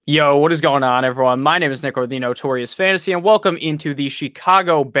Yo, what is going on, everyone? My name is Nick, or the Notorious Fantasy, and welcome into the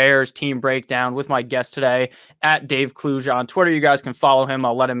Chicago Bears team breakdown with my guest today at Dave Kluge on Twitter. You guys can follow him.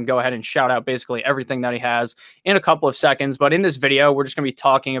 I'll let him go ahead and shout out basically everything that he has in a couple of seconds. But in this video, we're just going to be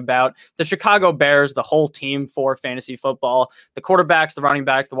talking about the Chicago Bears, the whole team for fantasy football, the quarterbacks, the running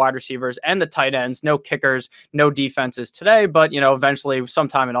backs, the wide receivers, and the tight ends. No kickers, no defenses today, but eventually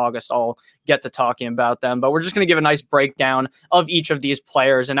sometime in August, I'll get to talking about them. But we're just going to give a nice breakdown of each of these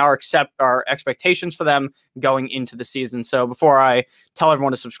players and our expectations for them going into the season. So before I tell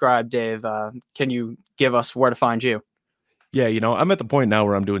everyone to subscribe, Dave, can you give us where to find you? Yeah, I'm at the point now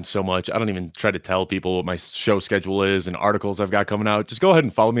where I'm doing so much. I don't even try to tell people what my show schedule is and articles I've got coming out. Just go ahead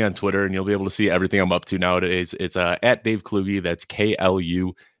and follow me on Twitter and you'll be able to see everything I'm up to nowadays. It's at Dave Kluge. That's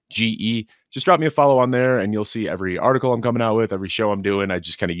Kluge. Just drop me a follow on there and you'll see every article I'm coming out with, every show I'm doing. I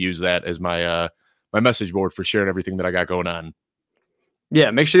just kind of use that as my message board for sharing everything that I got going on. Yeah,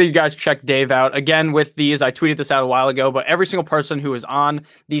 make sure that you guys check Dave out. Again, with these, I tweeted this out a while ago, but every single person who is on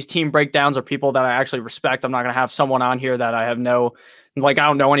these team breakdowns are people that I actually respect. I'm not going to have someone on here that I have I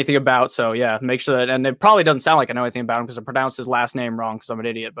don't know anything about. So yeah, make sure that, and it probably doesn't sound like I know anything about him because I pronounced his last name wrong because I'm an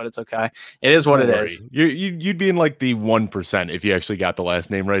idiot, but it's okay. It is what it is. You'd be in like the 1% if you actually got the last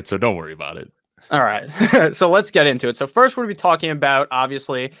name right. So don't worry about it. All right. So let's get into it. So first, we're going to be talking about,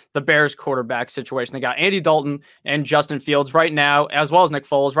 obviously, the Bears quarterback situation. They got Andy Dalton and Justin Fields right now, as well as Nick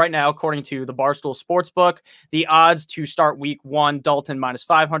Foles. Right now, according to the Barstool Sportsbook, the odds to start week one, Dalton minus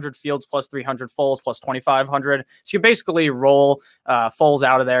 500, Fields plus 300, Foles plus 2,500. So you basically roll Foles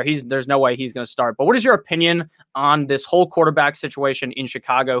out of there. There's no way he's going to start. But what is your opinion on this whole quarterback situation in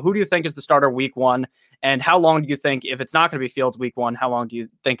Chicago? Who do you think is the starter week one? And how long do you think, if it's not going to be Fields week one, how long do you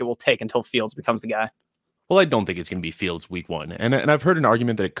think it will take until Fields becomes the guy? Well, I don't think it's going to be Fields week one. And I've heard an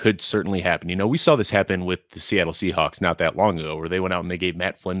argument that it could certainly happen. We saw this happen with the Seattle Seahawks not that long ago, where they went out and they gave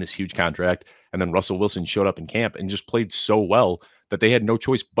Matt Flynn this huge contract. And then Russell Wilson showed up in camp and just played so well that they had no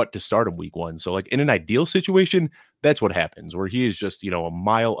choice but to start him week one. So like in an ideal situation, that's what happens, where he is just, a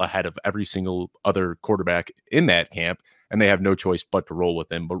mile ahead of every single other quarterback in that camp. And they have no choice but to roll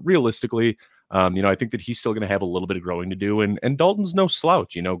with him. But realistically, I think that he's still going to have a little bit of growing to do, and Dalton's no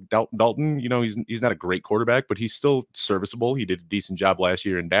slouch. Dalton, he's not a great quarterback, but he's still serviceable. He did a decent job last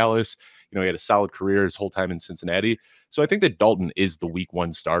year in Dallas. He had a solid career his whole time in Cincinnati. So I think that Dalton is the week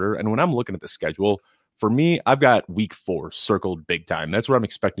one starter. And when I'm looking at the schedule, for me, I've got week 4 circled big time. That's where I'm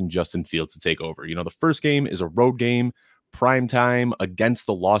expecting Justin Fields to take over. The first game is a road game, prime time against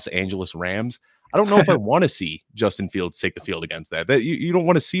the Los Angeles Rams. I don't know if I want to see Justin Fields take the field against that. You don't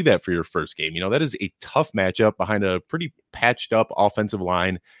want to see that for your first game. That is a tough matchup behind a pretty patched up offensive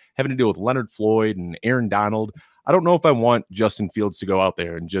line, having to deal with Leonard Floyd and Aaron Donald. I don't know if I want Justin Fields to go out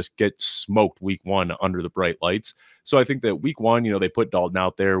there and just get smoked week one under the bright lights. So I think that week one, they put Dalton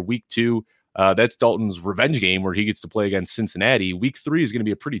out there. Week 2, that's Dalton's revenge game where he gets to play against Cincinnati. Week 3 is going to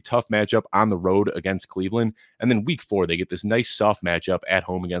be a pretty tough matchup on the road against Cleveland. And then week 4, they get this nice soft matchup at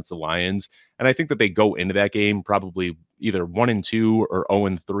home against the Lions. And I think that they go into that game probably either 1-2 or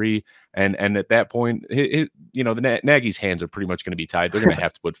 0-3. And at that point, the Nagy's hands are pretty much going to be tied. They're going to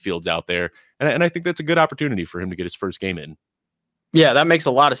have to put Fields out there. And I think that's a good opportunity for him to get his first game in. Yeah, that makes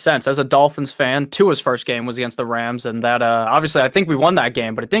a lot of sense. As a Dolphins fan, Tua's first game was against the Rams, and that obviously I think we won that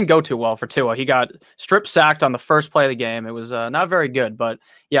game, but it didn't go too well for Tua. He got strip sacked on the first play of the game. It was not very good, but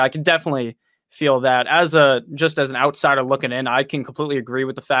yeah, I can definitely feel that. Just as an outsider looking in, I can completely agree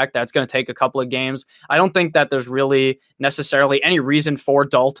with the fact that it's going to take a couple of games. I don't think that there's really necessarily any reason for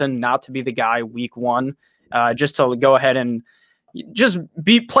Dalton not to be the guy week one, just to go ahead and just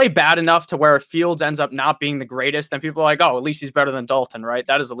play bad enough to where Fields ends up not being the greatest, then people are like, oh, at least he's better than Dalton, right?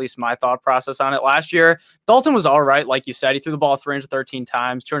 That is at least my thought process on it. Last year, Dalton was all right. Like you said, he threw the ball 313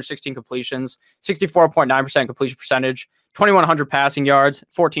 times, 216 completions, 64.9% completion percentage, 2,100 passing yards,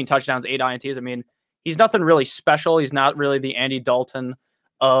 14 touchdowns, 8 INTs. I mean, he's nothing really special. He's not really the Andy Dalton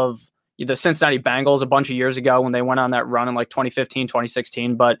of the Cincinnati Bengals a bunch of years ago when they went on that run in like 2015,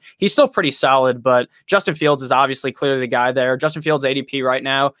 2016, but he's still pretty solid. But Justin Fields is obviously clearly the guy there. Justin Fields' ADP right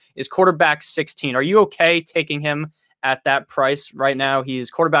now is quarterback 16. Are you okay taking him at that price right now? He's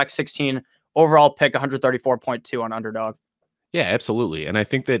quarterback 16, overall pick 134.2 on Underdog. Yeah, absolutely. And I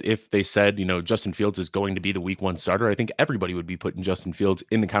think that if they said, Justin Fields is going to be the week one starter, I think everybody would be putting Justin Fields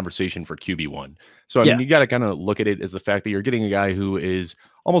in the conversation for QB1. So, I mean, you got to kind of look at it as the fact that you're getting a guy who is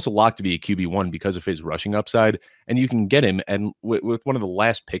almost a lock to be a QB1 because of his rushing upside, and you can get him and with one of the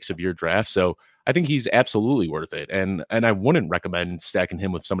last picks of your draft. So I think he's absolutely worth it. And I wouldn't recommend stacking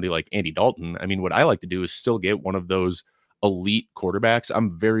him with somebody like Andy Dalton. I mean, what I like to do is still get one of those elite quarterbacks.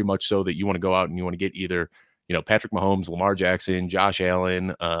 I'm very much so that you want to go out and you want to get either Patrick Mahomes, Lamar Jackson, Josh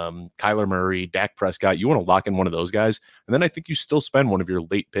Allen, Kyler Murray, Dak Prescott. You want to lock in one of those guys. And then I think you still spend one of your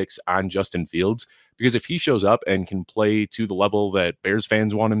late picks on Justin Fields, because if he shows up and can play to the level that Bears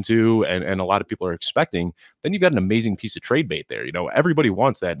fans want him to, and a lot of people are expecting, then you've got an amazing piece of trade bait there. Everybody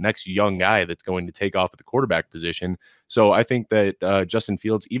wants that next young guy that's going to take off at the quarterback position. So I think that Justin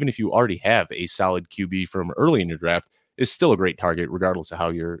Fields, even if you already have a solid QB from early in your draft, is still a great target, regardless of how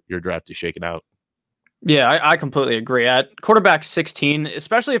your draft is shaken out. Yeah, I completely agree. At quarterback 16,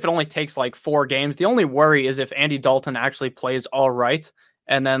 especially if it only takes like 4 games, the only worry is if Andy Dalton actually plays all right.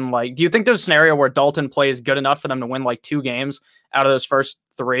 And then, do you think there's a scenario where Dalton plays good enough for them to win like 2 games out of those first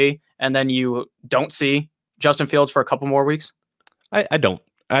 3, and then you don't see Justin Fields for a couple more weeks? I don't.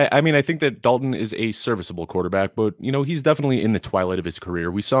 I mean, I think that Dalton is a serviceable quarterback, but, he's definitely in the twilight of his career.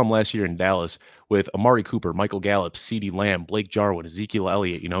 We saw him last year in Dallas with Amari Cooper, Michael Gallup, CeeDee Lamb, Blake Jarwin, Ezekiel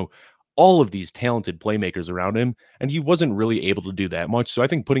Elliott, all of these talented playmakers around him, and he wasn't really able to do that much. So I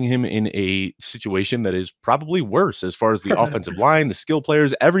think putting him in a situation that is probably worse as far as the offensive line, the skill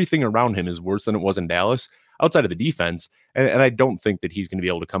players, everything around him is worse than it was in Dallas outside of the defense. And I don't think that he's going to be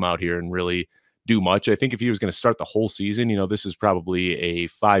able to come out here and really do much. I think if he was going to start the whole season, this is probably a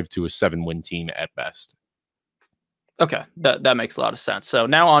 5 to a 7 win team at best. Okay, that makes a lot of sense. So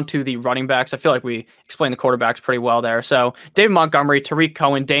now on to the running backs. I feel like we explained the quarterbacks pretty well there. So David Montgomery, Tariq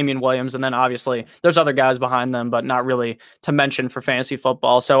Cohen, Damian Williams, and then obviously there's other guys behind them, but not really to mention for fantasy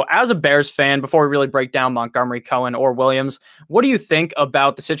football. So as a Bears fan, before we really break down Montgomery, Cohen, or Williams, what do you think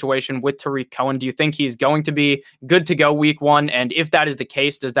about the situation with Tariq Cohen? Do you think he's going to be good to go week 1? And if that is the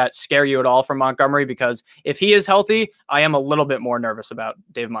case, does that scare you at all for Montgomery? Because if he is healthy, I am a little bit more nervous about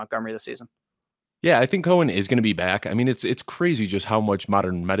David Montgomery this season. Yeah, I think Cohen is going to be back. I mean, it's crazy just how much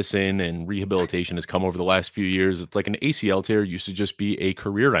modern medicine and rehabilitation has come over the last few years. It's like an ACL tear used to just be a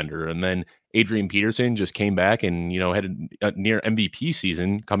career ender, and then Adrian Peterson just came back and had a near MVP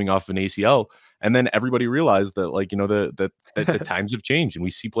season coming off of an ACL, and then everybody realized that the times have changed, and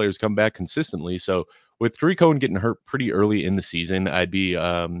we see players come back consistently. So with Tariq Cohen getting hurt pretty early in the season, I'd be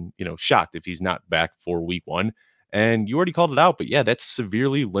shocked if he's not back for week 1. And you already called it out, but yeah, that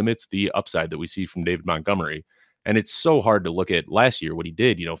severely limits the upside that we see from David Montgomery. And it's so hard to look at last year what he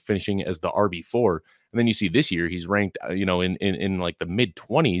did, finishing as the RB4. And then you see this year he's ranked, in like the mid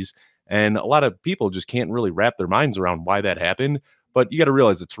 20s. And a lot of people just can't really wrap their minds around why that happened. But you got to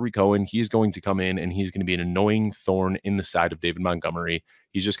realize that Tariq Cohen, he's going to come in and he's going to be an annoying thorn in the side of David Montgomery.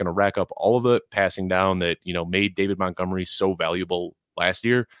 He's just going to rack up all of the passing down that, made David Montgomery so valuable last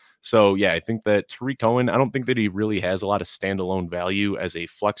year. So, yeah, I think that Tariq Cohen, I don't think that he really has a lot of standalone value as a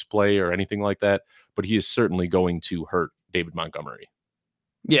flex play or anything like that, but he is certainly going to hurt David Montgomery.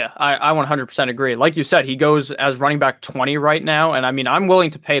 Yeah, I 100% agree. Like you said, he goes as running back 20 right now. And I mean, I'm willing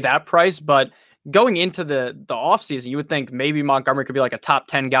to pay that price, but going into the offseason, you would think maybe Montgomery could be like a top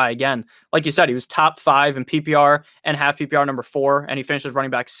 10 guy again. Like you said, he was top 5 in PPR and half PPR number 4, and he finishes running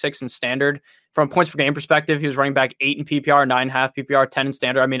back 6 in standard. From a points per game perspective, he was running back 8 in PPR, 9.5 PPR, 10 in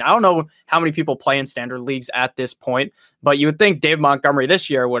standard. I mean, I don't know how many people play in standard leagues at this point, but you would think David Montgomery this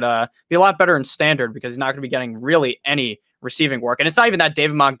year would be a lot better in standard because he's not going to be getting really any receiving work. And it's not even that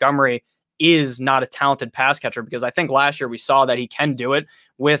David Montgomery is not a talented pass catcher, because I think last year we saw that he can do it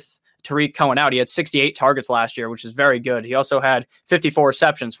with Tariq Cohen out. He had 68 targets last year, which is very good. He also had 54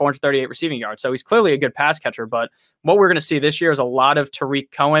 receptions, 438 receiving yards. So he's clearly a good pass catcher. But what we're going to see this year is a lot of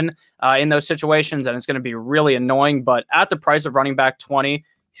Tariq Cohen in those situations, and it's going to be really annoying. But at the price of running back 20,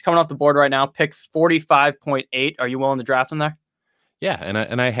 he's coming off the board right now, pick 45.8. Are you willing to draft him there? Yeah,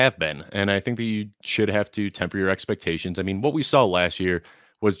 and I have been. And I think that you should have to temper your expectations. I mean, what we saw last year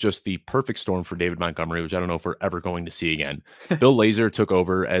was just the perfect storm for David Montgomery, which I don't know if we're ever going to see again. Bill Lazor took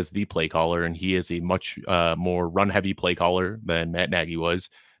over as the play caller, and he is a much more run-heavy play caller than Matt Nagy was.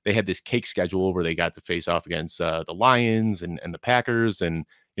 They had this cake schedule where they got to face off against the Lions and the Packers, and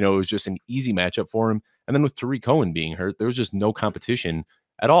it was just an easy matchup for him. And then with Tariq Cohen being hurt, there was just no competition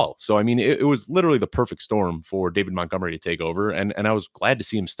at all. So, I mean, it was literally the perfect storm for David Montgomery to take over, and I was glad to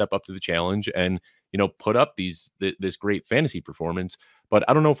see him step up to the challenge and put up this great fantasy performance. But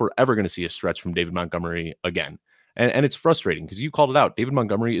I don't know if we're ever going to see a stretch from David Montgomery again. And it's frustrating because you called it out. David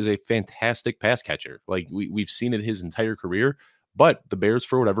Montgomery is a fantastic pass catcher. Like we've seen it his entire career, but the Bears,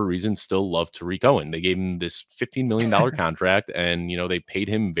 for whatever reason, still love Tariq Cohen. They gave him this $15 million contract, and, they paid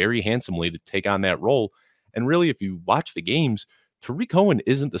him very handsomely to take on that role. And really, if you watch the games, Tariq Cohen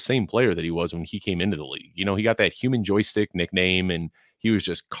isn't the same player that he was when he came into the league. He got that human joystick nickname, and he was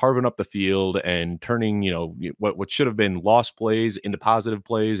just carving up the field and turning, what should have been lost plays into positive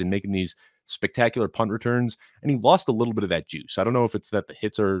plays and making these spectacular punt returns, and he lost a little bit of that juice. I don't know if it's that the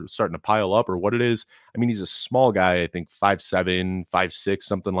hits are starting to pile up or what it is. I mean, he's a small guy, I think 5'7", 5'6",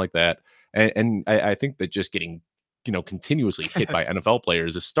 something like that. And I think that just getting continuously hit by NFL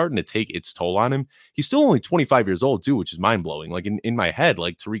players is starting to take its toll on him. He's still only 25 years old too, which is mind blowing. Like in my head,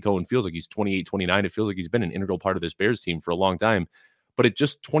 like Tariq Cohen feels like he's 28, 29. It feels like he's been an integral part of this Bears team for a long time. But at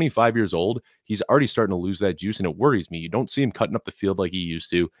just 25 years old, he's already starting to lose that juice, and it worries me. You don't see him cutting up the field like he used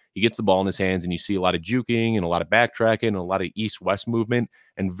to. He gets the ball in his hands, and you see a lot of juking and a lot of backtracking and a lot of east-west movement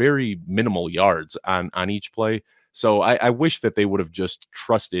and very minimal yards on each play. So I wish that they would have just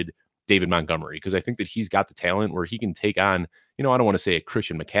trusted David Montgomery, because I think that he's got the talent where he can take on, I don't want to say a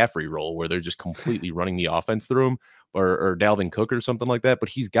Christian McCaffrey role where they're just completely running the offense through him, or Dalvin Cook or something like that. But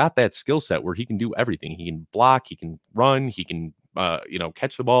he's got that skill set where he can do everything. He can block, he can run, he can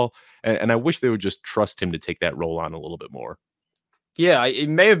catch the ball. And I wish they would just trust him to take that role on a little bit more. Yeah, it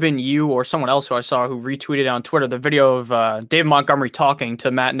may have been you or someone else who I saw who retweeted on Twitter the video of David Montgomery talking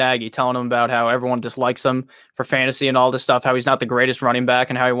to Matt Nagy, telling him about how everyone dislikes him for fantasy and all this stuff, how he's not the greatest running back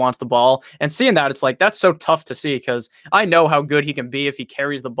and how he wants the ball. And seeing that, it's like, that's so tough to see, because I know how good he can be if he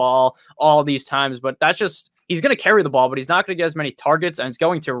carries the ball all these times, but that's just, he's going to carry the ball, but he's not going to get as many targets, and it's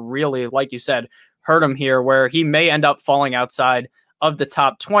going to really, like you said, hurt him here, where he may end up falling outside of the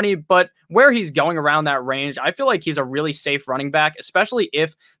top 20, but where he's going around that range, I feel like he's a really safe running back, especially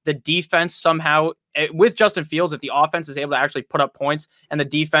if the defense somehow, with Justin Fields, if the offense is able to actually put up points and the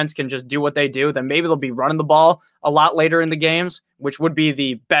defense can just do what they do, then maybe they'll be running the ball a lot later in the games, which would be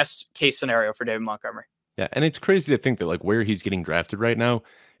the best case scenario for David Montgomery. Yeah, and it's crazy to think that like where he's getting drafted right now,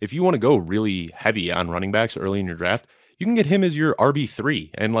 if you want to go really heavy on running backs early in your draft, you can get him as your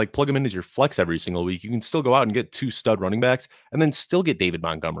RB3 and like plug him in as your flex every single week. You can still go out and get 2 stud running backs and then still get David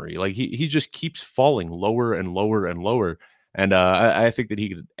Montgomery. Like he just keeps falling lower and lower and lower. And I think that he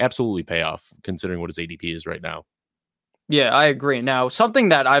could absolutely pay off considering what his ADP is right now. Yeah, I agree. Now, something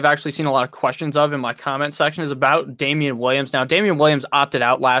that I've actually seen a lot of questions of in my comment section is about Damian Williams. Now, Damian Williams opted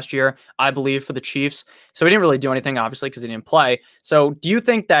out last year, I believe, for the Chiefs. So he didn't really do anything, obviously, because he didn't play. So do you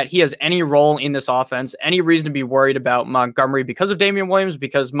think that he has any role in this offense, any reason to be worried about Montgomery because of Damian Williams?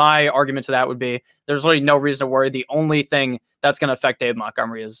 Because my argument to that would be there's really no reason to worry. The only thing that's going to affect Dave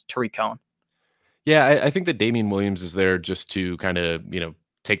Montgomery is Tariq Cohen. Yeah, I think that Damian Williams is there just to kind of,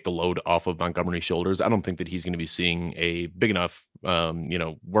 take the load off of Montgomery's shoulders. I don't think that he's going to be seeing a big enough,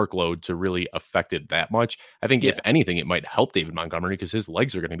 workload to really affect it that much. I think if anything, it might help David Montgomery because his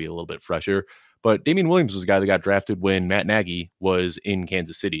legs are going to be a little bit fresher. But Damian Williams was a guy that got drafted when Matt Nagy was in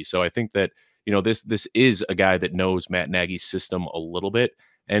Kansas City. So I think that, this is a guy that knows Matt Nagy's system a little bit.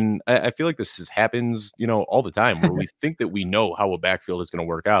 And I feel like this happens, all the time where we think that we know how a backfield is going to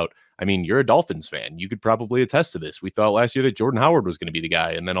work out. I mean, you're a Dolphins fan. You could probably attest to this. We thought last year that Jordan Howard was going to be the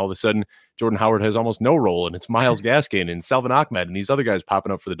guy. And then all of a sudden, Jordan Howard has almost no role. And it's Myles Gaskin and Salvin Ahmed and these other guys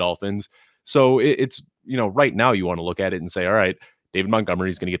popping up for the Dolphins. So it's, right now you want to look at it and say, all right, David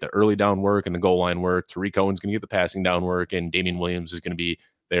Montgomery is going to get the early down work and the goal line work. Tariq Cohen's going to get the passing down work. And Damian Williams is going to be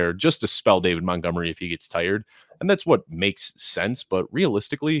there just to spell David Montgomery if he gets tired. And that's what makes sense. But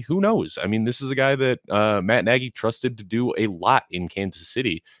realistically, who knows? I mean, this is a guy that Matt Nagy trusted to do a lot in Kansas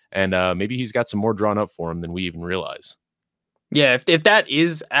City. And maybe he's got some more drawn up for him than we even realize. Yeah, if that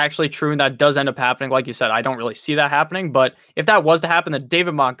is actually true and that does end up happening, like you said, I don't really see that happening. But if that was to happen, then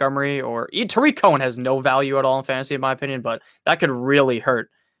David Montgomery or Tariq Cohen has no value at all in fantasy, in my opinion. But that could really hurt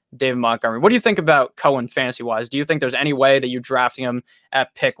David Montgomery. What do you think about Cohen fantasy-wise? Do you think there's any way that you're drafting him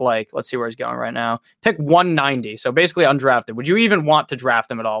at pick, let's see where he's going right now, pick 190, so basically undrafted? Would you even want to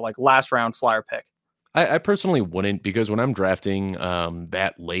draft him at all, like last round flyer pick? I personally wouldn't, because when I'm drafting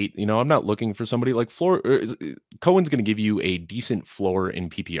that late, I'm not looking for somebody like Cohen's going to give you a decent floor in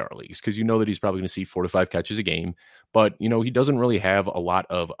PPR leagues because that he's probably going to see 4 to 5 catches a game. But, he doesn't really have a lot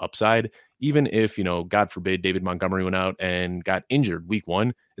of upside. Even if, God forbid, David Montgomery went out and got injured week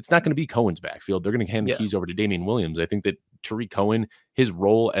 1, it's not going to be Cohen's backfield. They're going to hand the keys over to Damian Williams. I think that Tariq Cohen, his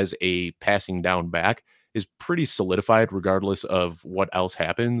role as a passing down back is pretty solidified regardless of what else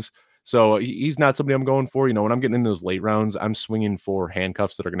happens. So he's not somebody I'm going for. When I'm getting in those late rounds, I'm swinging for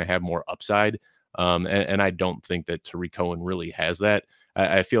handcuffs that are going to have more upside. And I don't think that Tariq Cohen really has that.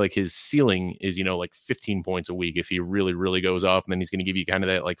 I feel like his ceiling is, like 15 points a week if he really, really goes off. And then he's going to give you kind of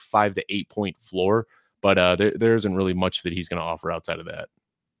that like 5 to 8 point floor. But there isn't really much that he's going to offer outside of that.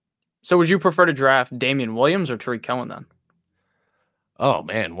 So would you prefer to draft Damian Williams or Tariq Cohen then? Oh,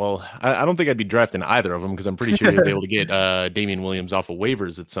 man. Well, I don't think I'd be drafting either of them because I'm pretty sure you'll be able to get Damian Williams off of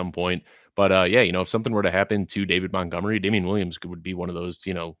waivers at some point. But if something were to happen to David Montgomery, Damian Williams would be one of those,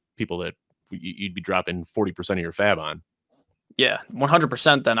 people that you'd be dropping 40% of your fab on. Yeah,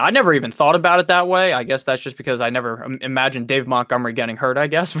 100% then. I never even thought about it that way. I guess that's just because I never imagined Dave Montgomery getting hurt, I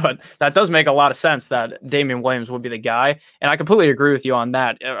guess. But that does make a lot of sense that Damian Williams would be the guy. And I completely agree with you on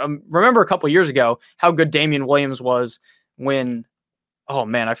that. Remember a couple years ago how good Damian Williams was when, oh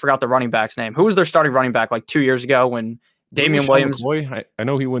man, I forgot the running back's name. Who was their starting running back like 2 years ago when Damian LaShawn Williams? McCoy, I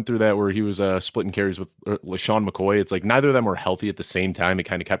know he went through that where he was splitting carries with LaShawn McCoy. It's like neither of them were healthy at the same time. It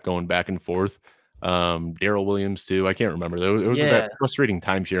kind of kept going back and forth. Daryl Williams too. I can't remember. It was Yeah. that frustrating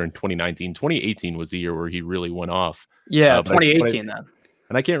timeshare in 2019. 2018 was the year where he really went off. Yeah, But 2018 then.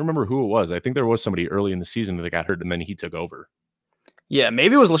 and I can't remember who it was. I think there was somebody early in the season that got hurt and then he took over. Yeah,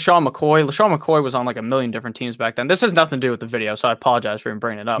 maybe it was LaShawn McCoy. LaShawn McCoy was on like a million different teams back then. This has nothing to do with the video, so I apologize for even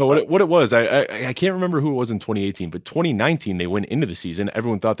bringing it up. No, what it was, I can't remember who it was in 2018, but 2019 they went into the season.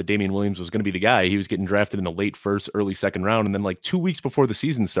 Everyone thought that Damian Williams was going to be the guy. He was getting drafted in the late first, early second round, and then like 2 weeks before the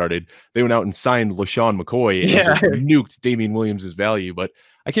season started, they went out and signed LaShawn McCoy and just nuked Damian Williams' value. But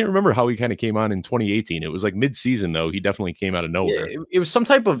I can't remember how he kind of came on in 2018. It was like mid-season though. He definitely came out of nowhere. Yeah, it was some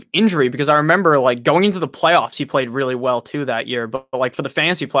type of injury because I remember like going into the playoffs, he played really well too that year. But like for the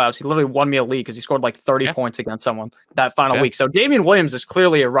fantasy playoffs, he literally won me a league because he scored like 30 points against someone that final week. So Damian Williams is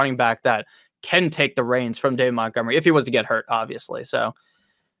clearly a running back that can take the reins from Dave Montgomery if he was to get hurt, obviously. So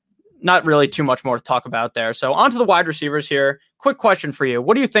not really too much more to talk about there. So on to the wide receivers here. Quick question for you.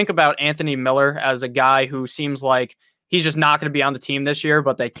 What do you think about Anthony Miller as a guy who seems like he's just not going to be on the team this year,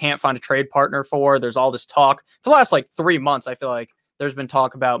 but they can't find a trade partner for? There's all this talk. For the last like 3 months, I feel like there's been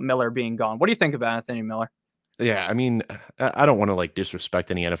talk about Miller being gone. What do you think about Anthony Miller? Yeah, I mean, I don't want to like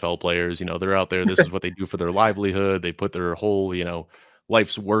disrespect any NFL players. You know, they're out there. This is what they do for their livelihood. They put their whole,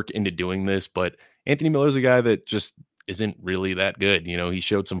 life's work into doing this. But Anthony Miller's a guy that just isn't really that good. You know, he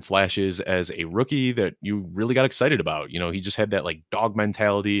showed some flashes as a rookie that you really got excited about. You know, he just had that like dog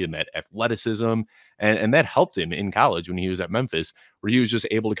mentality and that athleticism. And that helped him in college when he was at Memphis, where he was just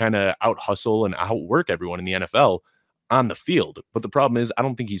able to kind of out hustle and outwork everyone in the NFL on the field. But the problem is, I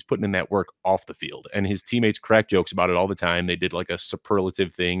don't think he's putting in that work off the field. And his teammates crack jokes about it all the time. They did like a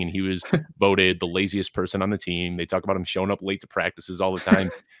superlative thing, and he was voted the laziest person on the team. They talk about him showing up late to practices all the time.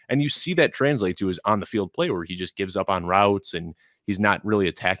 And you see that translate to his on the field play where he just gives up on routes and he's not really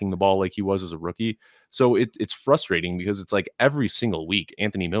attacking the ball like he was as a rookie. So it's frustrating because it's like every single week,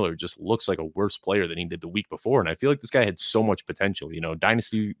 Anthony Miller just looks like a worse player than he did the week before. And I feel like this guy had so much potential. You know,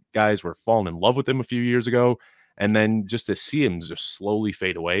 dynasty guys were falling in love with him a few years ago. And then just to see him just slowly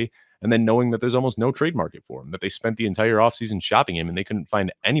fade away, and then knowing that there's almost no trade market for him, that they spent the entire offseason shopping him and they couldn't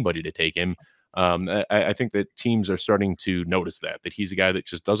find anybody to take him. I think that teams are starting to notice that he's a guy that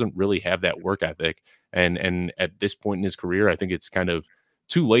just doesn't really have that work ethic. And at this point in his career, I think it's kind of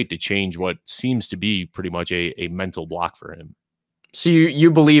too late to change what seems to be pretty much a mental block for him. So you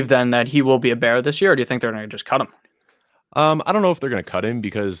believe then that he will be a Bear this year, or do you think they're going to just cut him? I don't know if they're going to cut him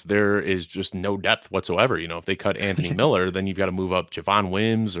because there is just no depth whatsoever. You know, if they cut Anthony Miller, then you've got to move up Javon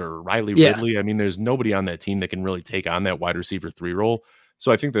Wims or Riley Ridley. I mean, there's nobody on that team that can really take on that wide receiver 3 role. So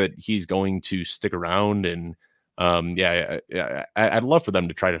I think that he's going to stick around. And I'd love for them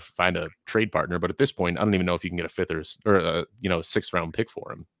to try to find a trade partner. But at this point, I don't even know if you can get a 5th or a 6th round pick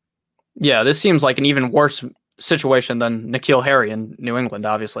for him. Yeah, this seems like an even worse situation than N'Keal Harry in New England.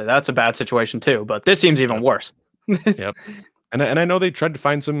 Obviously, that's a bad situation too. But this seems even worse. Yep. And I know they tried to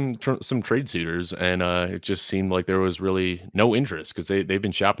find some trade suitors, and it just seemed like there was really no interest because they've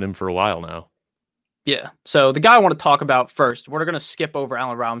been shopping him for a while now. Yeah. So the guy I want to talk about first, we're going to skip over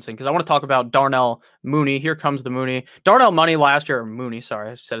Allen Robinson because I want to talk about Darnell Mooney. Here comes the Mooney. Darnell Mooney last year, Mooney,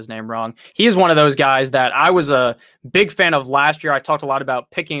 sorry, I said his name wrong. He is one of those guys that I was a big fan of last year. I talked a lot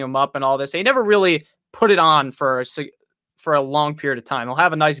about picking him up and all this. He never really put it on for a long period of time. He'll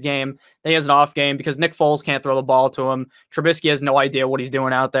have a nice game. Then he has an off game because Nick Foles can't throw the ball to him. Trubisky has no idea what he's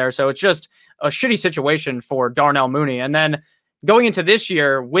doing out there. So it's just a shitty situation for Darnell Mooney. And then going into this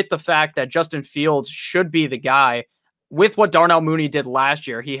year with the fact that Justin Fields should be the guy, with what Darnell Mooney did last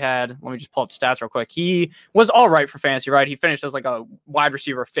year, he had, let me just pull up stats real quick. He was all right for fantasy, right? He finished as like a wide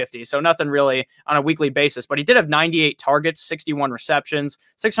receiver 50. So nothing really on a weekly basis, but he did have 98 targets, 61 receptions,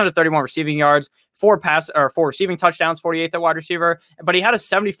 631 receiving yards, 4 receiving touchdowns, 48 at wide receiver. But he had a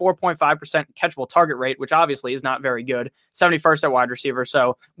 74.5% catchable target rate, which obviously is not very good. 71st at wide receiver.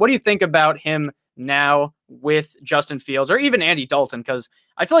 So what do you think about him now with Justin Fields or even Andy Dalton? Because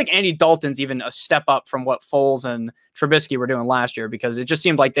I feel like Andy Dalton's even a step up from what Foles and Trubisky were doing last year, because it just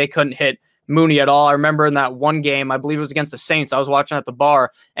seemed like they couldn't hit Mooney at all. I remember in that one game, I believe it was against the Saints, I was watching at the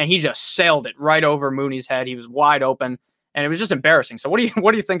bar and he just sailed it right over Mooney's head. He was wide open and it was just embarrassing. So what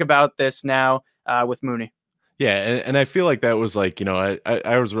do you think about this now with Mooney? Yeah, and I feel like that was like,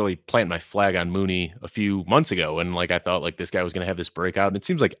 I was really planting my flag on Mooney a few months ago, and like I thought like this guy was going to have this breakout, and it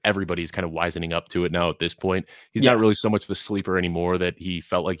seems like everybody's kind of wisening up to it now at this point. He's not Yeah. really so much the sleeper anymore that he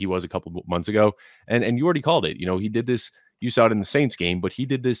felt like he was a couple of months ago, and you already called it. He did this. You saw it in the Saints game, but he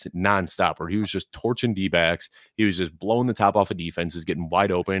did this nonstop where he was just torching D-backs. He was just blowing the top off of defenses, getting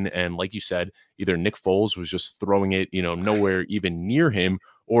wide open, and like you said, either Nick Foles was just throwing it, nowhere even near him,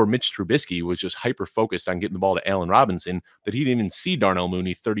 or Mitch Trubisky was just hyper focused on getting the ball to Allen Robinson that he didn't even see Darnell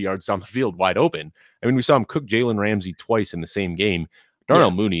Mooney 30 yards down the field wide open. I mean, we saw him cook Jalen Ramsey twice in the same game. Darnell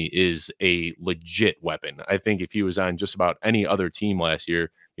Yeah. Mooney is a legit weapon. I think if he was on just about any other team last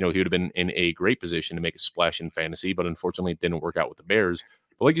year, he would have been in a great position to make a splash in fantasy, but unfortunately it didn't work out with the Bears.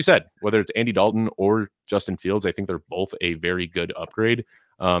 But like you said, whether it's Andy Dalton or Justin Fields, I think they're both a very good upgrade.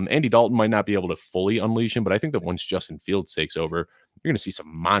 Andy Dalton might not be able to fully unleash him, but I think that once Justin Fields takes over, you're going to see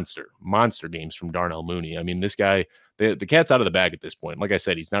some monster games from Darnell Mooney. I mean, this guy, the cat's out of the bag at this point. Like I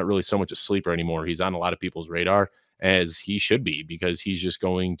said, he's not really so much a sleeper anymore. He's on a lot of people's radar, as he should be, because he's just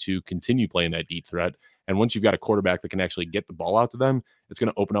going to continue playing that deep threat. And once you've got a quarterback that can actually get the ball out to them, it's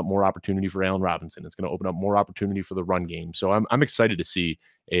going to open up more opportunity for Allen Robinson. It's going to open up more opportunity for the run game. So I'm excited to see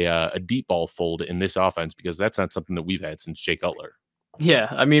a deep ball fold in this offense, because that's not something that we've had since Jay Cutler. Yeah,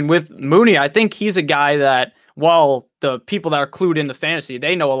 I mean, with Mooney, I think he's a guy that, while the people that are clued into fantasy,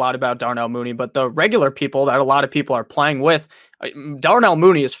 they know a lot about Darnell Mooney, but the regular people that a lot of people are playing with, Darnell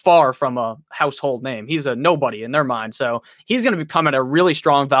Mooney is far from a household name. He's a nobody in their mind. So he's going to become at a really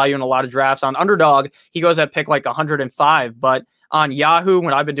strong value in a lot of drafts. On Underdog, he goes at pick like 105, but on Yahoo,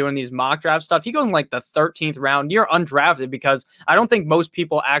 when I've been doing these mock draft stuff, he goes in like the 13th round near undrafted, because I don't think most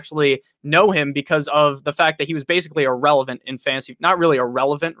people actually know him because of the fact that he was basically irrelevant in fantasy. Not really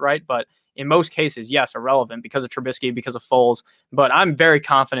irrelevant, right? But in most cases, yes, irrelevant because of Trubisky, because of Foles. But I'm very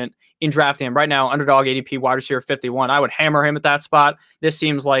confident in drafting him right now. Underdog ADP wide receiver 51. I would hammer him at that spot. This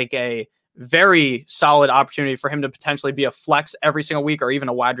seems like a very solid opportunity for him to potentially be a flex every single week, or even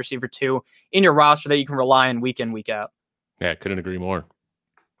a wide receiver 2 in your roster that you can rely on week in, week out. Yeah, couldn't agree more.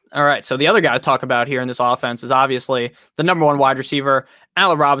 All right, so the other guy to talk about here in this offense is obviously the number one wide receiver,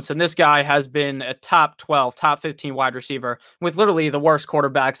 Allen Robinson. This guy has been a top 12, top 15 wide receiver with literally the worst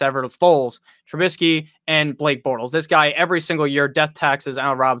quarterbacks ever, Foles, Trubisky, and Blake Bortles. This guy, every single year, death taxes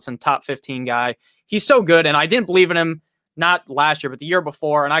Allen Robinson, top 15 guy. He's so good, and I didn't believe in him, not last year, but the year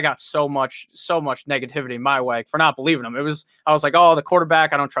before, and I got so much negativity my way for not believing him. I was like, oh, the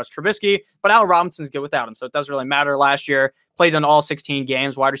quarterback, I don't trust Trubisky, but Allen Robinson's good without him, so it doesn't really matter. Last year, played in all 16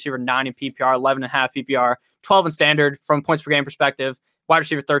 games, wide receiver 9 in PPR, 11.5 PPR, 12 in standard from points per game perspective, wide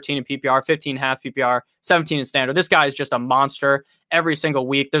receiver 13 in PPR, 15.5 PPR, 17 in standard. This guy is just a monster every single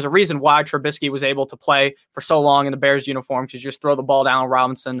week. There's a reason why Trubisky was able to play for so long in the Bears uniform, because you just throw the ball down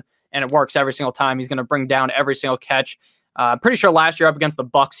Robinson, and it works every single time. He's going to bring down every single catch. I'm pretty sure last year up against the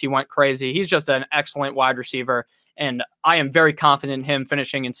Bucs, he went crazy. He's just an excellent wide receiver, and I am very confident in him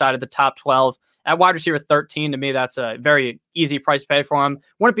finishing inside of the top 12. At wide receiver 13, to me, that's a very easy price to pay for him.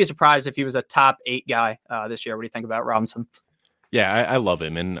 Wouldn't be surprised if he was a top 8 guy this year. What do you think about Robinson? Yeah, I love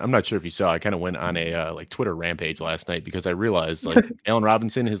him, and I'm not sure if you saw. I kind of went on a Twitter rampage last night, because I realized like Allen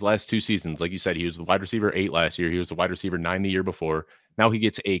Robinson, his last 2 seasons, like you said, he was the wide receiver 8 last year. He was the wide receiver 9 the year before. Now he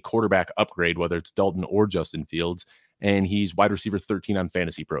gets a quarterback upgrade, whether it's Dalton or Justin Fields, and he's wide receiver 13 on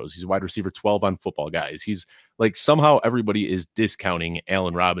Fantasy Pros. He's wide receiver 12 on Football Guys. He's like, somehow everybody is discounting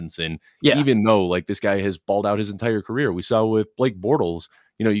Allen Robinson, even though like this guy has balled out his entire career. We saw with Blake Bortles,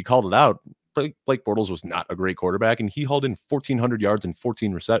 you called it out. Blake Bortles was not a great quarterback, and he hauled in 1,400 yards and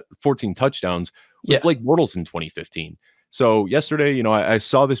 14 touchdowns with Blake Bortles in 2015. So yesterday, I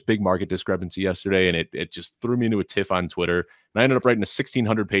saw this big market discrepancy yesterday, and it just threw me into a tiff on Twitter. And I ended up writing a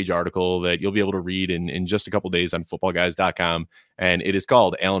 1,600-page article that you'll be able to read in just a couple days on footballguys.com. And it is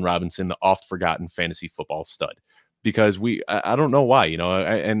called Allen Robinson, the oft-forgotten fantasy football stud. Because I don't know why,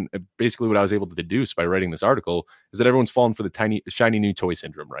 and basically what I was able to deduce by writing this article is that everyone's falling for the shiny new toy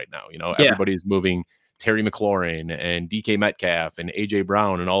syndrome right now. Everybody's moving Terry McLaurin and DK Metcalf and AJ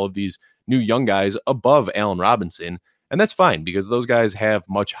Brown and all of these new young guys above Allen Robinson. And that's fine, because those guys have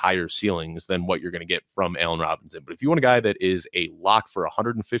much higher ceilings than what you're going to get from Allen Robinson. But if you want a guy that is a lock for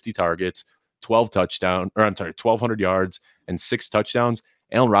 150 targets, 1,200 yards and 6 touchdowns,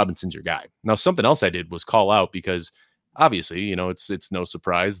 Allen Robinson's your guy. Now, something else I did was call out, because obviously, it's no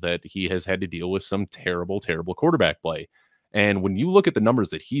surprise that he has had to deal with some terrible quarterback play. And when you look at the numbers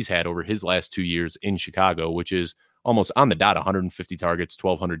that he's had over his last 2 years in Chicago, which is almost on the dot, 150 targets,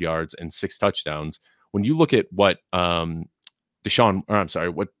 1,200 yards and 6 touchdowns. When you look at what what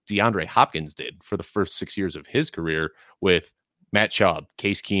DeAndre Hopkins did for the first 6 years of his career with Matt Schaub,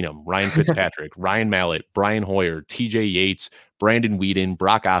 Case Keenum, Ryan Fitzpatrick, Ryan Mallett, Brian Hoyer, TJ Yates, Brandon Weeden,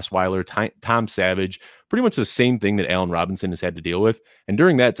 Brock Osweiler, Tom Savage, pretty much the same thing that Allen Robinson has had to deal with. And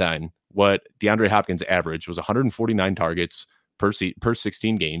during that time, what DeAndre Hopkins averaged was 149 targets per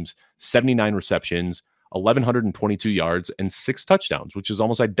 16 games, 79 receptions, 1,122 yards, and 6 touchdowns, which is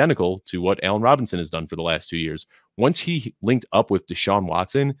almost identical to what Allen Robinson has done for the last 2 years. Once he linked up with Deshaun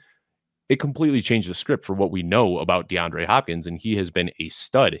Watson, it completely changed the script for what we know about DeAndre Hopkins, and he has been a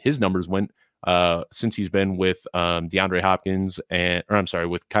stud. His numbers went since he's been with DeAndre Hopkins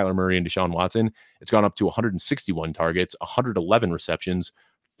with Kyler Murray and Deshaun Watson. It's gone up to 161 targets, 111 receptions,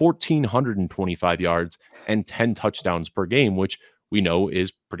 1,425 yards, and 10 touchdowns per game, which we know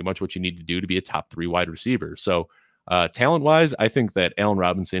is pretty much what you need to do to be a top 3 wide receiver. So talent-wise, I think that Allen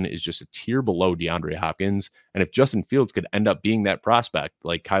Robinson is just a tier below DeAndre Hopkins. And if Justin Fields could end up being that prospect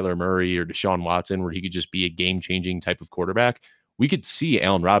like Kyler Murray or Deshaun Watson, where he could just be a game-changing type of quarterback, we could see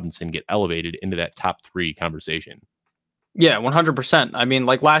Allen Robinson get elevated into that top 3 conversation. Yeah, 100%. I mean,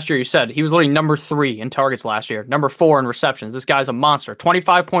 like last year you said, he was literally number 3 in targets last year, number 4 in receptions. This guy's a monster.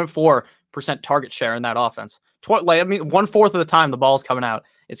 25.4% target share in that offense. 1/4 of the time the ball's coming out,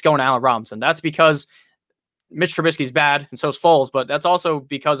 it's going to Allen Robinson. That's because Mitch Trubisky's bad, and so is Foles, but that's also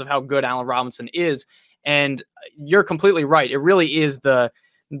because of how good Allen Robinson is. And you're completely right. It really is the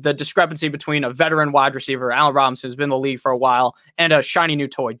discrepancy between a veteran wide receiver, Allen Robinson, who's been in the league for a while, and a shiny new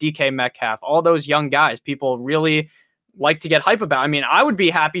toy, DK Metcalf. All those young guys, people really like to get hype about. I mean, I would be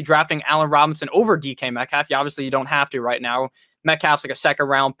happy drafting Allen Robinson over DK Metcalf. Obviously, you don't have to right now. Metcalf's like a 2nd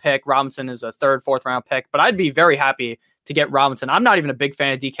round pick. Robinson is a 3rd, 4th round pick, but I'd be very happy to get Robinson. I'm not even a big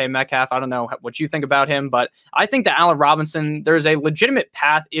fan of DK Metcalf. I don't know what you think about him, but I think that Allen Robinson, there's a legitimate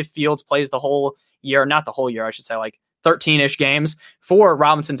path if Fields plays the whole year, not the whole year, I should say, like 13-ish games, for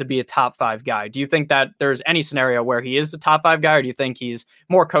Robinson to be a top 5 guy. Do you think that there's any scenario where he is a top 5 guy, or do you think he's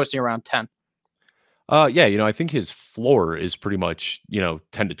more coasting around 10? Yeah, I think his floor is pretty much,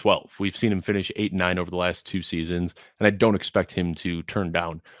 10 to 12. We've seen him finish 8 and 9 over the last 2 seasons, and I don't expect him to turn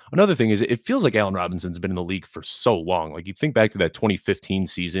down. Another thing is, it feels like Allen Robinson's been in the league for so long. Like, you think back to that 2015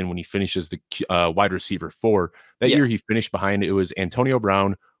 season when he finishes the wide receiver 4. That year he finished behind, it was Antonio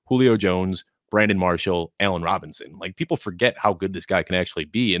Brown, Julio Jones, Brandon Marshall, Allen Robinson. Like, people forget how good this guy can actually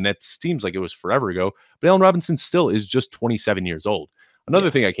be, and that seems like it was forever ago, but Allen Robinson still is just 27 years old.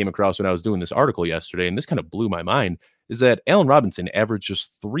 Another thing I came across when I was doing this article yesterday, and this kind of blew my mind, is that Allen Robinson averaged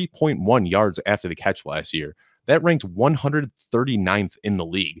just 3.1 yards after the catch last year. That ranked 139th in the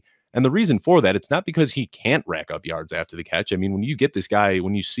league. And the reason for that, it's not because he can't rack up yards after the catch. I mean, when you get this guy,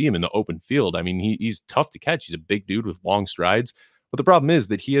 when you see him in the open field, I mean, he's tough to catch. He's a big dude with long strides. But the problem is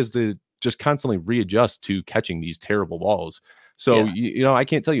that he has to just constantly readjust to catching these terrible balls. So, I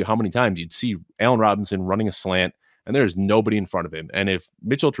can't tell you how many times you'd see Allen Robinson running a slant, and there's nobody in front of him. And if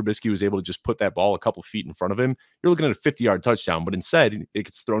Mitchell Trubisky was able to just put that ball a couple feet in front of him, you're looking at a 50-yard touchdown. But instead, it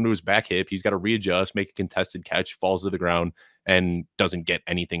gets thrown to his back hip. He's got to readjust, make a contested catch, falls to the ground, and doesn't get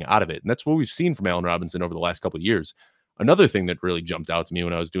anything out of it. And that's what we've seen from Allen Robinson over the last couple of years. Another thing that really jumped out to me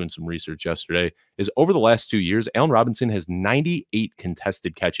when I was doing some research yesterday is over the last 2 years, Allen Robinson has 98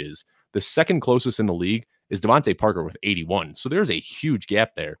 contested catches. The second closest in the league is Devontae Parker with 81. So there's a huge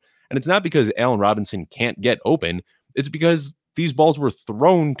gap there. And it's not because Allen Robinson can't get open. It's because these balls were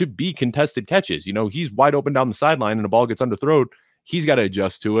thrown to be contested catches. He's wide open down the sideline and a ball gets underthrown. He's got to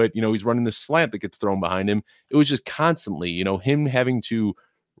adjust to it. He's running this slant that gets thrown behind him. It was just constantly, him having to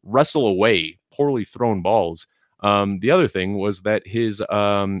wrestle away poorly thrown balls. The other thing was that his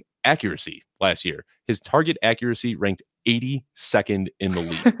accuracy last year, his target accuracy ranked 82nd in the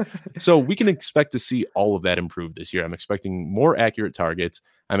league. So we can expect to see all of that improve this year. I'm expecting more accurate targets.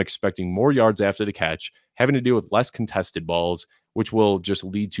 I'm expecting more yards after the catch, having to deal with less contested balls, which will just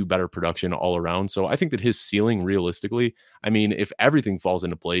lead to better production all around. So I think that his ceiling, realistically, I mean, if everything falls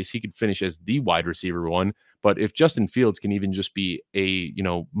into place, he could finish as the wide receiver 1. But if Justin Fields can even just be a,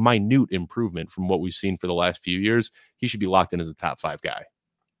 minute improvement from what we've seen for the last few years, he should be locked in as a top 5 guy.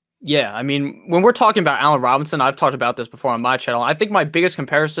 Yeah, I mean, when we're talking about Allen Robinson, I've talked about this before on my channel. I think my biggest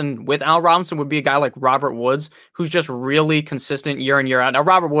comparison with Allen Robinson would be a guy like Robert Woods, who's just really consistent year in, year out. Now,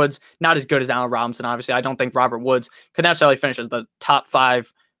 Robert Woods, not as good as Allen Robinson, obviously. I don't think Robert Woods could necessarily finish as the top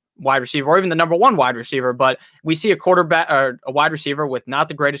 5 wide receiver or even the number 1 wide receiver, but we see a quarterback or a wide receiver with not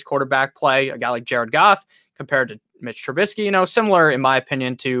the greatest quarterback play, a guy like Jared Goff compared to Mitch Trubisky, similar in my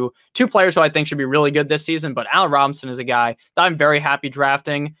opinion to 2 players who I think should be really good this season. But Allen Robinson is a guy that I'm very happy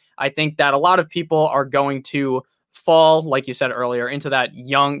drafting. I think that a lot of people are going to fall, like you said earlier, into that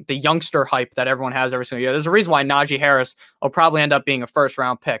the youngster hype that everyone has every single year. There's a reason why Najee Harris will probably end up being a 1st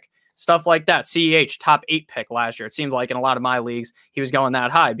round pick. stuff like that. CEH, top 8 pick last year. It seemed like in a lot of my leagues, he was going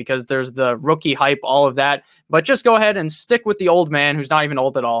that high because there's the rookie hype, all of that. But just go ahead and stick with the old man who's not even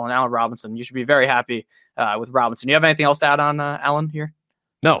old at all, and Allen Robinson. You should be very happy with Robinson. You have anything else to add on Allen here?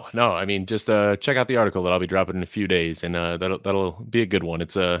 No. I mean, just check out the article that I'll be dropping in a few days, and that'll be a good one.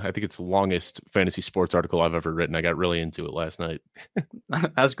 It's I think it's the longest fantasy sports article I've ever written. I got really into it last night.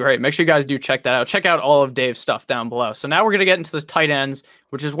 That's great. Make sure you guys do check that out. Check out all of Dave's stuff down below. So now we're gonna get into the tight ends,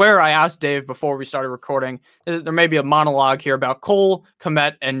 which is where I asked Dave before we started recording. There may be a monologue here about Cole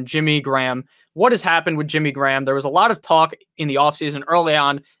Kmet and Jimmy Graham. What has happened with Jimmy Graham? There was a lot of talk in the offseason early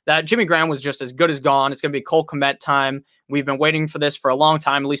on that Jimmy Graham was just as good as gone. It's going to be Cole Kmet time. We've been waiting for this for a long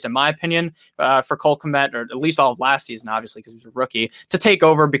time, at least in my opinion, for Cole Kmet, or at least all of last season, obviously, because he was a rookie, to take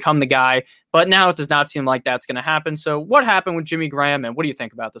over, become the guy. But now it does not seem like that's going to happen. So what happened with Jimmy Graham, and what do you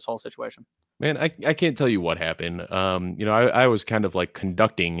think about this whole situation? Man, I can't tell you what happened. I was kind of like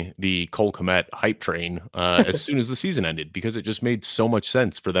conducting the Cole Kmet hype train as soon as the season ended because it just made so much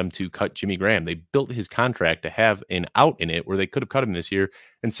sense for them to cut Jimmy Graham. They built his contract to have an out in it where they could have cut him this year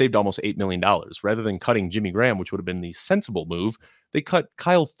and saved almost $8 million. Rather than cutting Jimmy Graham, which would have been the sensible move, they cut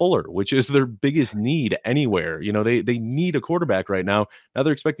Kyle Fuller, which is their biggest need anywhere. They need a quarterback right now. Now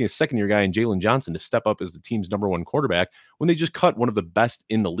they're expecting a second-year guy in Jalen Johnson to step up as the team's number one quarterback when they just cut one of the best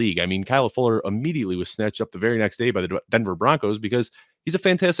in the league. I mean, Kyle Fuller immediately was snatched up the very next day by the Denver Broncos because he's a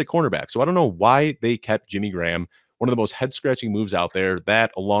fantastic cornerback. So I don't know why they kept Jimmy Graham, one of the most head-scratching moves out there,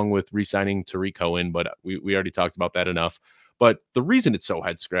 that along with re-signing Tariq Cohen, but we already talked about that enough. But the reason it's so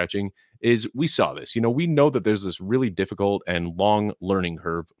head-scratching is we saw this. We know that there's this really difficult and long learning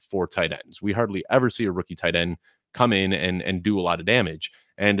curve for tight ends. We hardly ever see a rookie tight end come in and do a lot of damage.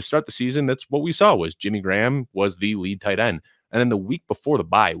 And to start the season, that's what we saw was Jimmy Graham was the lead tight end. And then the week before the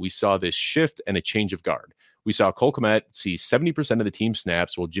bye, we saw this shift and a change of guard. We saw Cole Kmet see 70% of the team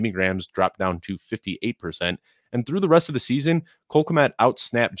snaps while Jimmy Graham's dropped down to 58%. And through the rest of the season, Cole Kmet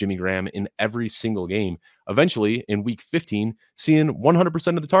outsnapped Jimmy Graham in every single game. Eventually, in week 15, seeing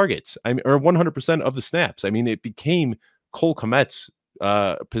 100% of the targets, or 100% of the snaps. I mean, it became Cole Kmet's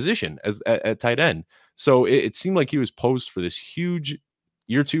position at tight end. So it seemed like he was posed for this huge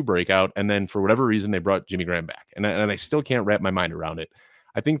year 2 breakout. And then for whatever reason, they brought Jimmy Graham back. And I still can't wrap my mind around it.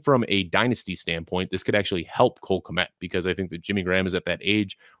 I think from a dynasty standpoint, this could actually help Cole Kmet because I think that Jimmy Graham is at that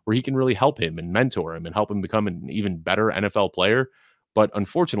age where he can really help him and mentor him and help him become an even better NFL player. But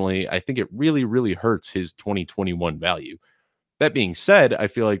unfortunately, I think it really, really hurts his 2021 value. That being said, I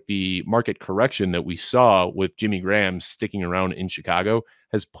feel like the market correction that we saw with Jimmy Graham sticking around in Chicago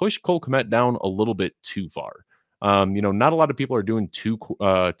has pushed Cole Kmet down a little bit too far. Not a lot of people are doing 2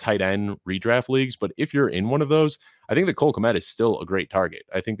 tight end redraft leagues, but if you're in one of those, I think that Cole Kmet is still a great target.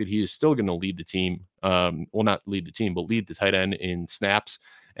 I think that he is still going to lead the team. Not lead the team, but lead the tight end in snaps.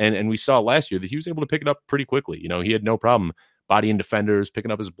 And we saw last year that he was able to pick it up pretty quickly. He had no problem bodying defenders,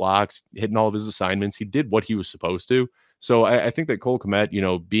 picking up his blocks, hitting all of his assignments. He did what he was supposed to. So I think that Cole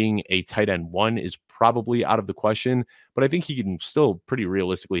Kmet, being a tight end 1 is probably out of the question, but I think he can still pretty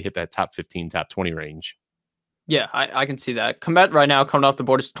realistically hit that top 15, top 20 range. Yeah, I can see that. Kmet right now coming off the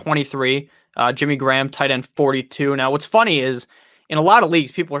board is 23. Jimmy Graham, tight end 42. Now, what's funny is in a lot of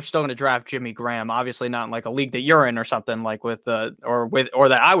leagues, people are still going to draft Jimmy Graham. Obviously, not in like a league that you're in or something like or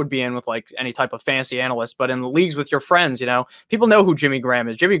that I would be in with like any type of fantasy analyst. But in the leagues with your friends, people know who Jimmy Graham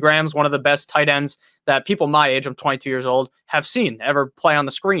is. Jimmy Graham's one of the best tight ends that people my age, I'm 22 years old, have seen ever play on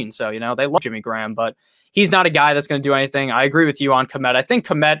the screen. So they love Jimmy Graham, but he's not a guy that's going to do anything. I agree with you on Kmet. I think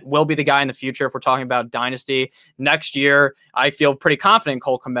Kmet will be the guy in the future if we're talking about dynasty. Next year, I feel pretty confident in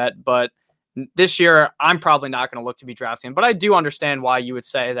Cole Kmet, but this year, I'm probably not going to look to be drafting him. But I do understand why you would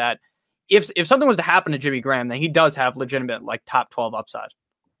say that if something was to happen to Jimmy Graham, then he does have legitimate like top 12 upside.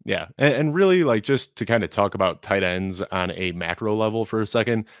 Yeah. And really, like, just to kind of talk about tight ends on a macro level for a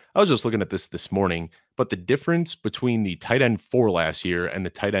second, I was just looking at this morning, but the difference between the tight end 4 last year and the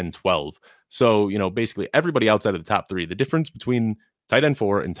tight end 12. So, basically everybody outside of the top 3, the difference between tight end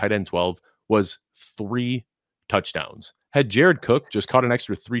 4 and tight end 12 was 3 touchdowns. Had Jared Cook just caught an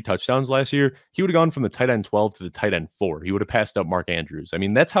extra 3 touchdowns last year, he would have gone from the tight end 12 to the tight end 4. He would have passed up Mark Andrews. I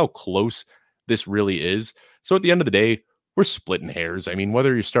mean, that's how close this really is. So at the end of the day, we're splitting hairs. I mean,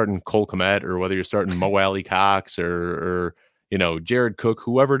 whether you're starting Cole Kmet or whether you're starting Mo Alley Cox or Jared Cook,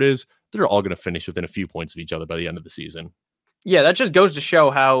 whoever it is, they're all going to finish within a few points of each other by the end of the season. Yeah, that just goes to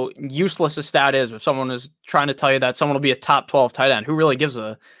show how useless a stat is if someone is trying to tell you that someone will be a top 12 tight end.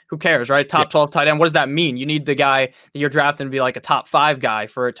 Who cares, right? Top 12 tight end. What does that mean? You need the guy that you're drafting to be like a top 5 guy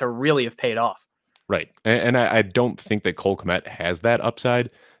for it to really have paid off. Right. And I don't think that Cole Kmet has that upside.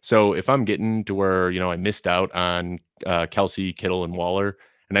 So if I'm getting to where, I missed out on Kelsey, Kittle, and Waller,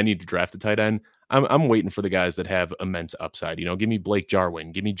 and I need to draft a tight end, I'm waiting for the guys that have immense upside. Give me Blake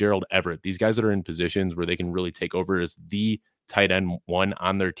Jarwin, give me Gerald Everett. These guys that are in positions where they can really take over as the tight end one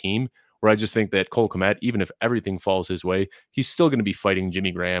on their team. Where I just think that Cole Kmet, even if everything falls his way, he's still going to be fighting Jimmy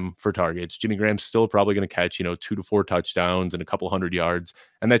Graham for targets. Jimmy Graham's still probably going to catch, 2 to 4 touchdowns and a couple hundred yards.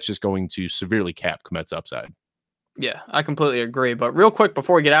 And that's just going to severely cap Kmet's upside. Yeah, I completely agree. But real quick,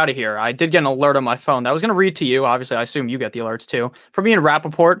 before we get out of here, I did get an alert on my phone that I was going to read to you. Obviously, I assume you get the alerts too. From Ian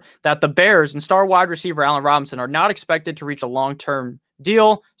Rappaport, that the Bears and star wide receiver Allen Robinson are not expected to reach a long-term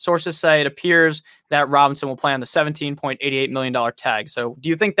deal. Sources say it appears that Robinson will play on the $17.88 million tag. So do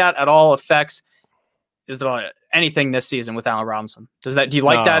you think that at all affects anything this season with Allen Robinson? Do you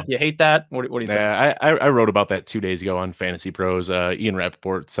like that? Do you hate that? What do you think? Yeah, I wrote about that 2 days ago on Fantasy Pros. Ian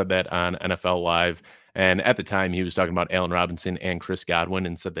Rappaport said that on NFL Live. And at the time, he was talking about Allen Robinson and Chris Godwin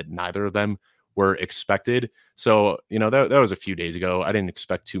and said that neither of them were expected. So, that was a few days ago. I didn't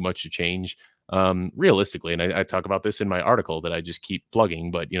expect too much to change realistically. And I talk about this in my article that I just keep plugging,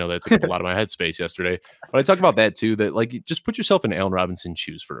 but, that took up a lot of my headspace yesterday. But I talk about that too, that just put yourself in Allen Robinson's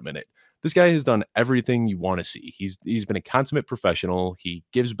shoes for a minute. This guy has done everything you want to see. He's been a consummate professional. He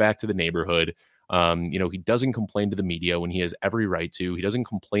gives back to the neighborhood. He doesn't complain to the media when he has every right to. He doesn't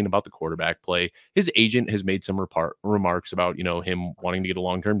complain about the quarterback play. His agent has made some remarks about, him wanting to get a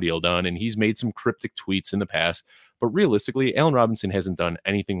long-term deal done, and he's made some cryptic tweets in the past. But realistically, Allen Robinson hasn't done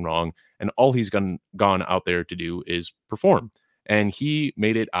anything wrong, and all he's gone out there to do is perform. And he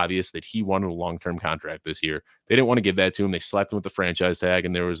made it obvious that he wanted a long-term contract this year. They didn't want to give that to him. They slapped him with the franchise tag,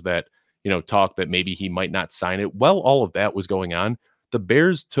 and there was that, talk that maybe he might not sign it. Well, all of that was going on. The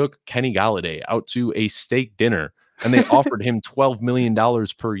Bears took Kenny Golladay out to a steak dinner and they offered him $12 million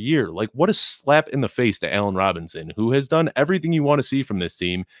per year. Like, what a slap in the face to Allen Robinson, who has done everything you want to see from this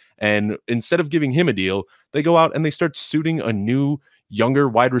team. And instead of giving him a deal, they go out and they start suiting a new, younger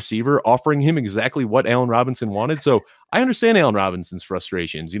wide receiver, offering him exactly what Allen Robinson wanted. So I understand Allen Robinson's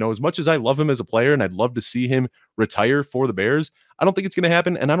frustrations. As much as I love him as a player and I'd love to see him retire for the Bears, I don't think it's going to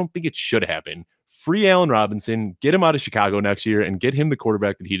happen, and I don't think it should happen. Free Allen Robinson, get him out of Chicago next year, and get him the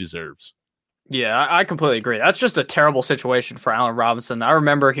quarterback that he deserves. Yeah, I completely agree. That's just a terrible situation for Allen Robinson. I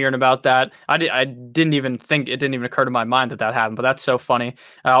remember hearing about that. I didn't even think, it didn't even occur to my mind that happened, but that's so funny.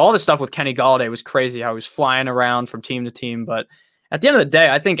 All this stuff with Kenny Golladay was crazy, how he was flying around from team to team. But at the end of the day,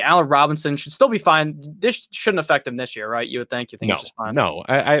 I think Allen Robinson should still be fine. This shouldn't affect him this year, right? You think no, he's just fine? No,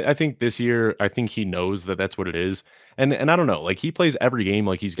 I think this year, I think he knows that that's what it is. And I don't know, like, he plays every game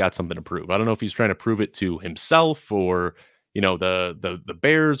like he's got something to prove. I don't know if he's trying to prove it to himself or, the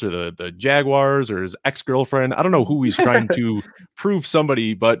Bears or the Jaguars or his ex-girlfriend. I don't know who he's trying to prove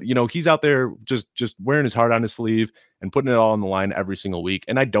somebody, but, he's out there just wearing his heart on his sleeve and putting it all on the line every single week.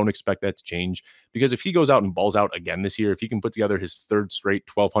 And I don't expect that to change, because if he goes out and balls out again this year, if he can put together his third straight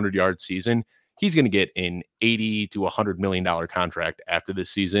 1,200-yard season, he's going to get an $80 to $100 million contract after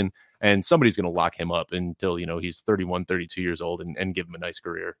this season. And somebody's going to lock him up until, he's 31, 32 years old and give him a nice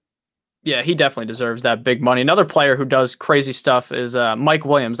career. Yeah, he definitely deserves that big money. Another player who does crazy stuff is Mike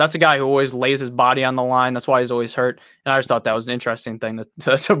Williams. That's a guy who always lays his body on the line. That's why he's always hurt. And I just thought that was an interesting thing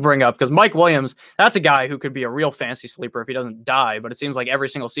to bring up, because Mike Williams, that's a guy who could be a real fantasy sleeper if he doesn't die. But it seems like every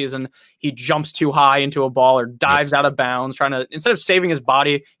single season he jumps too high into a ball or dives out of bounds, instead of saving his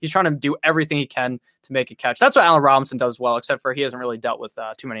body, he's trying to do everything he can to make a catch. That's what Allen Robinson does well, except for he hasn't really dealt with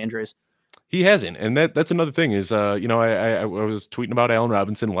too many injuries. He hasn't. And that's another thing is, I was tweeting about Allen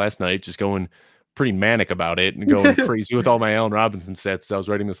Robinson last night, just going pretty manic about it and going crazy with all my Allen Robinson sets. I was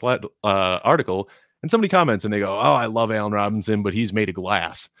writing this article, and somebody comments and they go, "Oh, I love Allen Robinson, but he's made of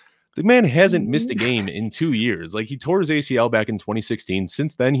glass." The man hasn't missed a game in 2 years. Like, he tore his ACL back in 2016.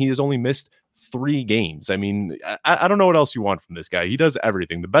 Since then, he has only missed 3 games. I mean, I don't know what else you want from this guy. He does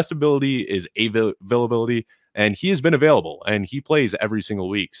everything. The best ability is availability, and he has been available, and he plays every single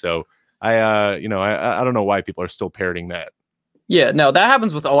week. So I don't know why people are still parroting that. Yeah, no, that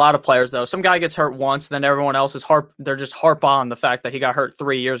happens with a lot of players, though. Some guy gets hurt once, then everyone else is they're just harp on the fact that he got hurt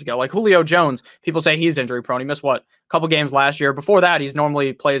 3 years ago. Like Julio Jones, people say he's injury prone. He missed a couple games last year. Before that, he's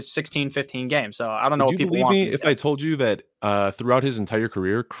normally plays 16, 15 games. So I don't know what people want. Would you believe me if I told you that throughout his entire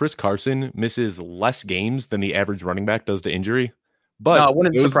career, Chris Carson misses less games than the average running back does to injury? But no, it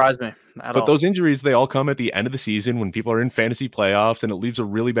wouldn't surprise me at all. But those injuries, they all come at the end of the season when people are in fantasy playoffs, and it leaves a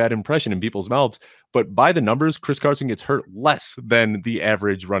really bad impression in people's mouths. But by the numbers, Chris Carson gets hurt less than the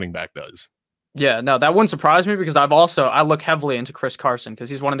average running back does. Yeah, no, that wouldn't surprise me, because I look heavily into Chris Carson,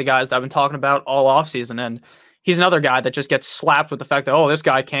 because he's one of the guys that I've been talking about all offseason. And he's another guy that just gets slapped with the fact that, oh, this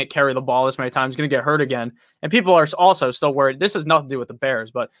guy can't carry the ball this many times, he's going to get hurt again. And people are also still worried. This has nothing to do with the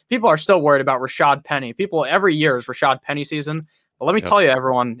Bears, but people are still worried about Rashad Penny. People every year is Rashad Penny season. But let me tell you,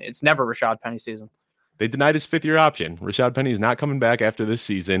 everyone, it's never Rashad Penny season. They denied his 5th-year option. Rashad Penny is not coming back after this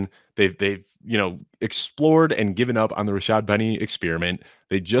season. They've explored and given up on the Rashad Penny experiment.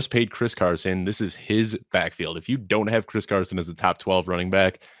 They just paid Chris Carson. This is his backfield. If you don't have Chris Carson as a top 12 running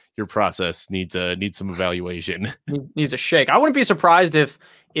back, your process needs some evaluation. Needs a shake. I wouldn't be surprised if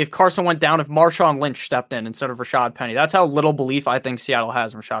Carson went down, if Marshawn Lynch stepped in instead of Rashad Penny. That's how little belief I think Seattle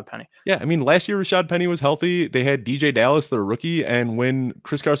has in Rashad Penny. Yeah, I mean, last year Rashad Penny was healthy. They had DJ Dallas, their rookie, and when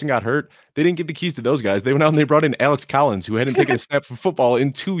Chris Carson got hurt, they didn't give the keys to those guys. They went out and they brought in Alex Collins, who hadn't taken a snap for football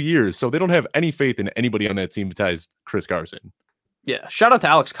in 2 years. So they don't have any faith in anybody on that team besides Chris Carson. Yeah, shout out to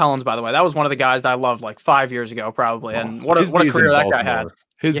Alex Collins, by the way. That was one of the guys that I loved like 5 years ago, probably. And what a career that guy had.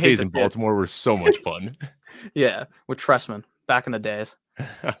 His days in Baltimore were so much fun. Yeah, with Tressman back in the days.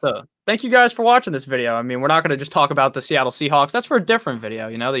 So thank you guys for watching this video. I mean, we're not going to just talk about the Seattle Seahawks. That's for a different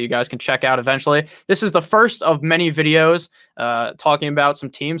video, that you guys can check out eventually. This is the first of many videos talking about some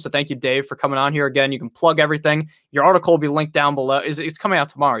teams. So thank you, Dave, for coming on here again. You can plug everything. Your article will be linked down below. It's coming out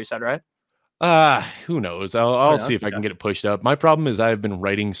tomorrow, you said, right? Who knows? I'll see if I can get it pushed up. My problem is I've been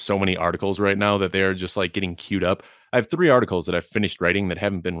writing so many articles right now that they're just like getting queued up. I have 3 articles that I've finished writing that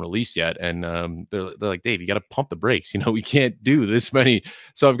haven't been released yet. And they're like, Dave, you got to pump the brakes. We can't do this many.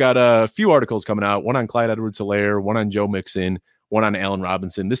 So I've got a few articles coming out, one on Clyde Edwards-Helaire, one on Joe Mixon, one on Allen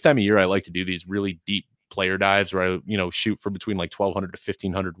Robinson. This time of year, I like to do these really deep player dives where I, shoot for between like 1,200 to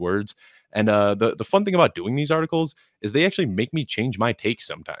 1,500 words. And the fun thing about doing these articles is they actually make me change my takes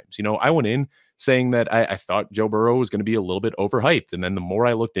sometimes. I went in saying that I thought Joe Burrow was going to be a little bit overhyped. And then the more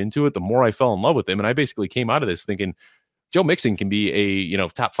I looked into it, the more I fell in love with him. And I basically came out of this thinking Joe Mixon can be a,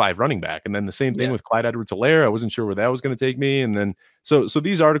 top 5 running back. And then the same thing with Clyde Edwards-Helaire. I wasn't sure where that was going to take me. And then, so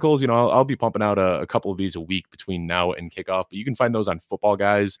these articles, I'll be pumping out a couple of these a week between now and kickoff, but you can find those on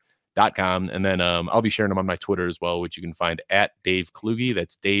footballguys.com. And then I'll be sharing them on my Twitter as well, which you can find at Dave Kluge.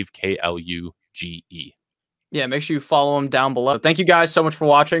 That's Dave Kluge. Yeah, make sure you follow him down below. Thank you guys so much for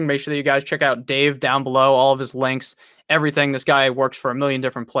watching. Make sure that you guys check out Dave down below, all of his links, everything. This guy works for a million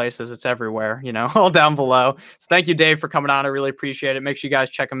different places. It's everywhere, all down below. So thank you, Dave, for coming on. I really appreciate it. Make sure you guys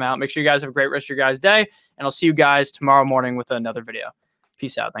check him out. Make sure you guys have a great rest of your guys' day. And I'll see you guys tomorrow morning with another video.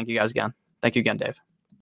 Peace out. Thank you guys again. Thank you again, Dave.